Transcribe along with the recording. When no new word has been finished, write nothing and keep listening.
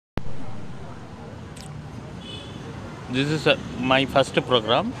This is my first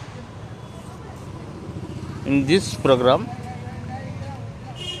program. In this program,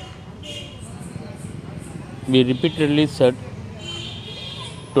 we repeatedly said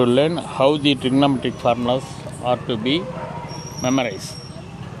to learn how the trigonometric formulas are to be memorized.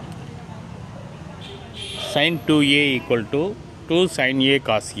 Sin 2a equal to 2 sin a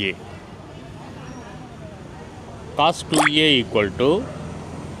cos a. Cos 2a equal to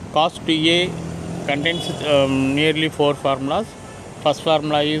cos 2a contains nearly 4 formulas. First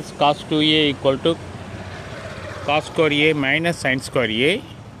formula is cos 2a equal to cos square a minus sin square a.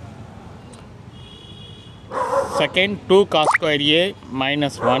 Second, 2 cos square a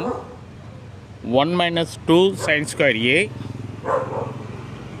minus 1. 1 minus 2 sin square a.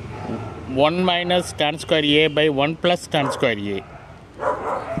 1 minus tan square a by 1 plus tan square a.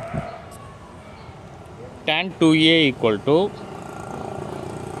 Tan 2a equal to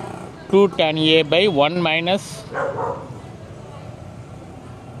 2 tan a by 1 minus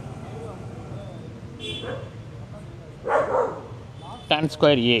tan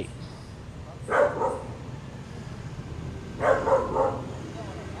square a.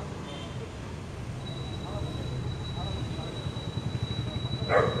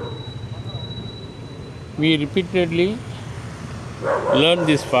 We repeatedly learn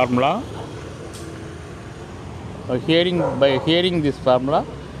this formula. By hearing this formula,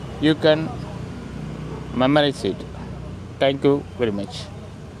 you can memorize it. Thank you very much.